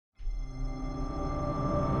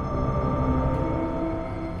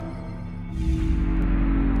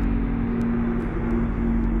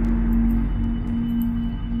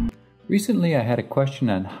Recently I had a question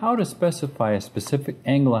on how to specify a specific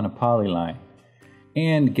angle on a polyline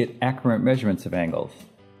and get accurate measurements of angles.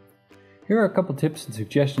 Here are a couple tips and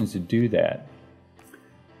suggestions to do that.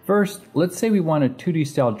 First, let's say we want a 2D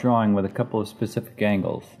style drawing with a couple of specific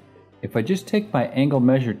angles. If I just take my angle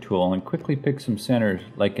measure tool and quickly pick some centers,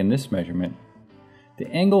 like in this measurement,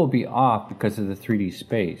 the angle will be off because of the 3D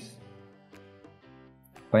space.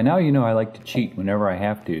 By now you know I like to cheat whenever I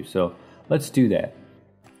have to, so let's do that.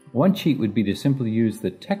 One cheat would be to simply use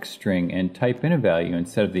the text string and type in a value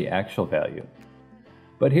instead of the actual value.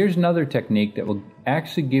 But here's another technique that will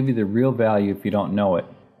actually give you the real value if you don't know it.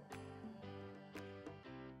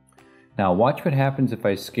 Now watch what happens if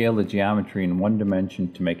I scale the geometry in one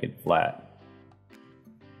dimension to make it flat.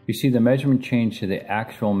 You see the measurement change to the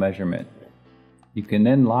actual measurement. You can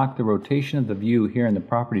then lock the rotation of the view here in the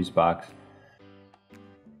properties box.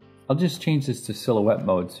 I'll just change this to silhouette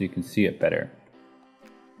mode so you can see it better.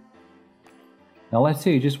 Now let's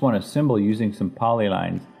say you just want a symbol using some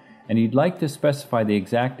polylines and you'd like to specify the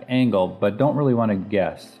exact angle but don't really want to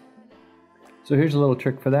guess. So here's a little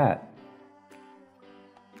trick for that.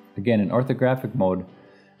 Again, in orthographic mode,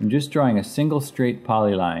 I'm just drawing a single straight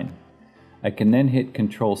polyline. I can then hit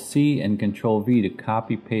Ctrl C and Ctrl V to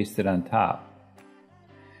copy paste it on top.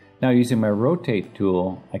 Now using my rotate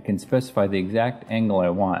tool, I can specify the exact angle I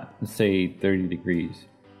want, let's say 30 degrees.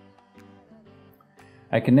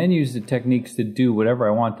 I can then use the techniques to do whatever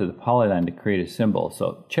I want to the polyline to create a symbol.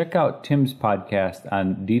 So check out Tim's podcast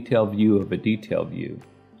on detailed view of a detailed view.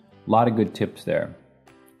 A lot of good tips there.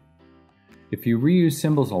 If you reuse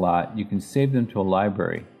symbols a lot, you can save them to a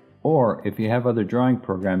library. Or if you have other drawing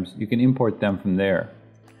programs, you can import them from there.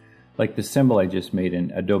 Like the symbol I just made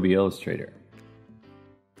in Adobe Illustrator.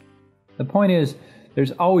 The point is,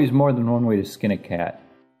 there's always more than one way to skin a cat.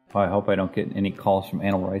 I hope I don't get any calls from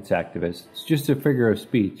animal rights activists. It's just a figure of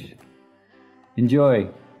speech. Enjoy.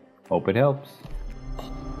 Hope it helps.